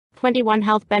21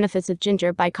 Health Benefits of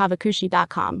Ginger by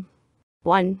Caavakushi.com.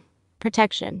 1.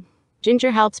 Protection.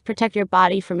 Ginger helps protect your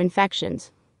body from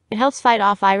infections. It helps fight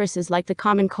off viruses like the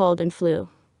common cold and flu.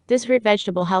 This root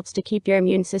vegetable helps to keep your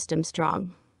immune system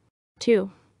strong. 2.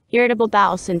 Irritable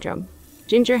bowel syndrome.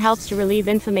 Ginger helps to relieve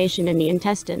inflammation in the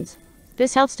intestines.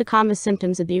 This helps to calm the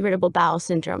symptoms of the irritable bowel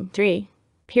syndrome. 3.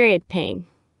 Period pain.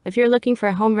 If you're looking for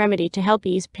a home remedy to help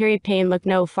ease period pain, look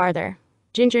no farther.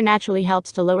 Ginger naturally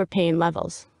helps to lower pain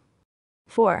levels.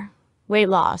 4. Weight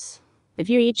loss. If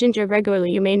you eat ginger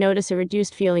regularly, you may notice a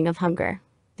reduced feeling of hunger.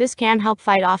 This can help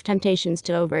fight off temptations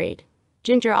to overeat.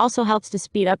 Ginger also helps to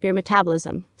speed up your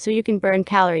metabolism, so you can burn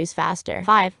calories faster.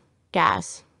 5.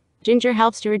 Gas. Ginger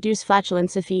helps to reduce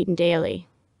flatulence if eaten daily.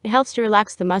 It helps to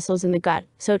relax the muscles in the gut,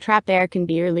 so trapped air can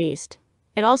be released.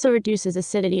 It also reduces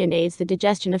acidity and aids the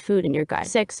digestion of food in your gut.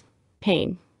 6.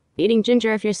 Pain. Eating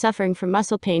ginger if you're suffering from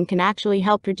muscle pain can actually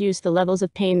help reduce the levels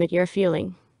of pain that you're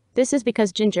feeling. This is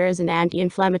because ginger is an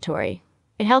anti-inflammatory.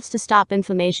 It helps to stop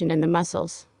inflammation in the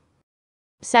muscles.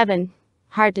 7.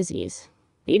 Heart disease.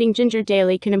 Eating ginger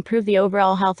daily can improve the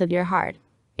overall health of your heart.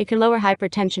 It can lower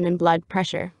hypertension and blood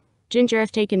pressure. Ginger,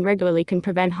 if taken regularly, can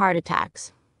prevent heart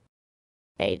attacks.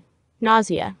 8.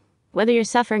 Nausea. Whether you're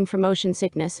suffering from motion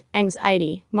sickness,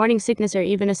 anxiety, morning sickness, or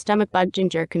even a stomach bug,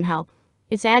 ginger can help.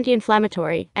 Its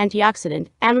anti-inflammatory, antioxidant,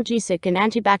 analgesic, and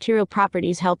antibacterial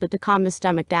properties help it to calm the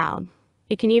stomach down.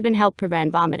 It can even help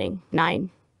prevent vomiting. 9.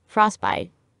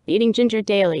 Frostbite. Eating ginger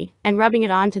daily and rubbing it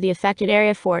onto the affected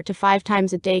area 4 to 5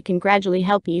 times a day can gradually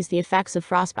help ease the effects of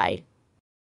frostbite.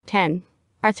 10.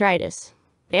 Arthritis.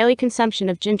 Daily consumption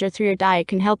of ginger through your diet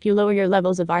can help you lower your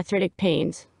levels of arthritic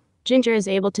pains. Ginger is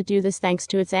able to do this thanks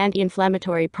to its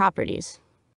anti-inflammatory properties.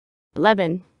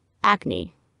 11.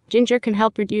 Acne. Ginger can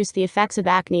help reduce the effects of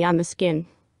acne on the skin.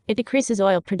 It decreases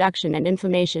oil production and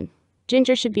inflammation.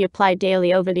 Ginger should be applied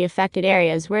daily over the affected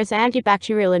areas where its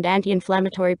antibacterial and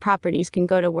anti-inflammatory properties can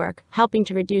go to work, helping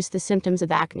to reduce the symptoms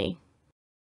of acne.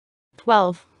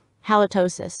 12.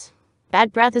 Halitosis.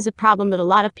 Bad breath is a problem that a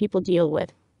lot of people deal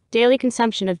with. Daily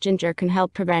consumption of ginger can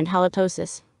help prevent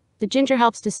halitosis. The ginger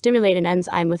helps to stimulate an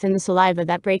enzyme within the saliva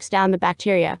that breaks down the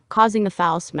bacteria, causing the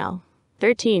foul smell.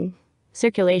 13.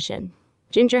 Circulation.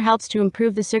 Ginger helps to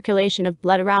improve the circulation of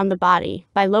blood around the body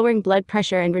by lowering blood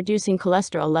pressure and reducing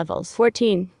cholesterol levels.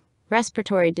 14.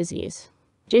 Respiratory disease.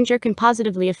 Ginger can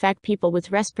positively affect people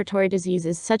with respiratory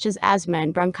diseases such as asthma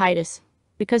and bronchitis.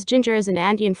 Because ginger is an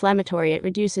anti-inflammatory, it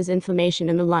reduces inflammation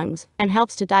in the lungs and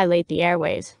helps to dilate the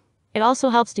airways. It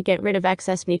also helps to get rid of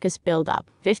excess mucus buildup.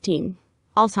 15.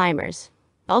 Alzheimer's.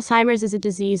 Alzheimer's is a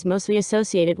disease mostly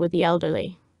associated with the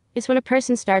elderly. It's when a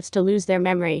person starts to lose their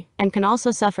memory and can also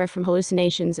suffer from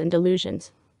hallucinations and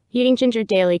delusions. Eating ginger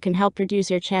daily can help reduce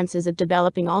your chances of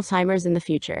developing Alzheimer's in the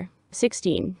future.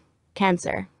 16.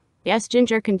 Cancer. Yes,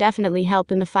 ginger can definitely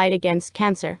help in the fight against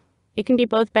cancer. It can be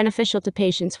both beneficial to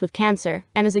patients with cancer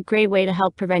and is a great way to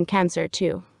help prevent cancer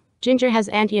too. Ginger has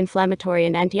anti-inflammatory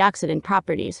and antioxidant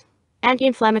properties.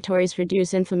 Anti-inflammatories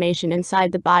reduce inflammation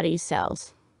inside the body's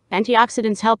cells.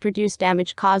 Antioxidants help reduce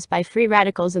damage caused by free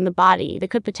radicals in the body that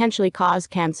could potentially cause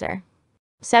cancer.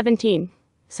 17.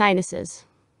 Sinuses.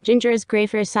 Ginger is great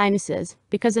for your sinuses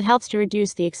because it helps to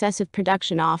reduce the excessive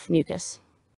production of mucus.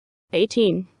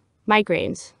 18.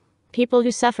 Migraines. People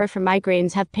who suffer from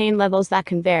migraines have pain levels that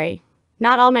can vary.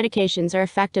 Not all medications are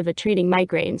effective at treating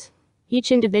migraines.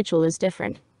 Each individual is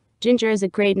different. Ginger is a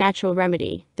great natural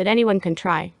remedy that anyone can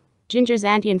try. Ginger's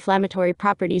anti-inflammatory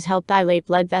properties help dilate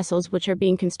blood vessels which are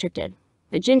being constricted.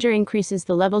 The ginger increases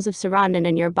the levels of serotonin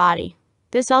in your body.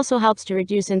 This also helps to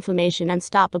reduce inflammation and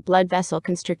stop a blood vessel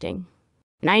constricting.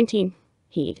 19.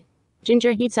 Heat.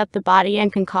 Ginger heats up the body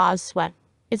and can cause sweat.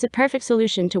 It's a perfect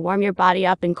solution to warm your body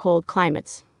up in cold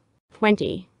climates.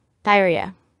 20.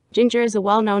 Diarrhea. Ginger is a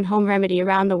well-known home remedy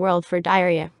around the world for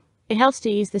diarrhea. It helps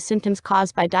to ease the symptoms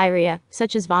caused by diarrhea,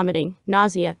 such as vomiting,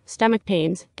 nausea, stomach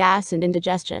pains, gas, and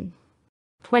indigestion.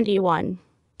 21.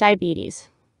 Diabetes.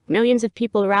 Millions of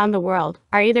people around the world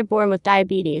are either born with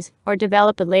diabetes or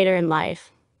develop it later in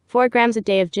life. 4 grams a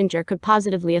day of ginger could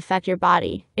positively affect your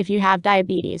body if you have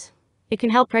diabetes. It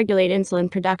can help regulate insulin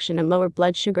production and lower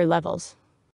blood sugar levels.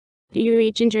 Do you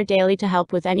eat ginger daily to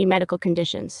help with any medical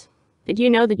conditions? Did you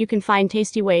know that you can find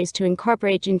tasty ways to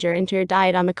incorporate ginger into your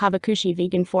diet on the Caavakushi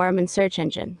vegan forum and search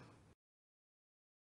engine?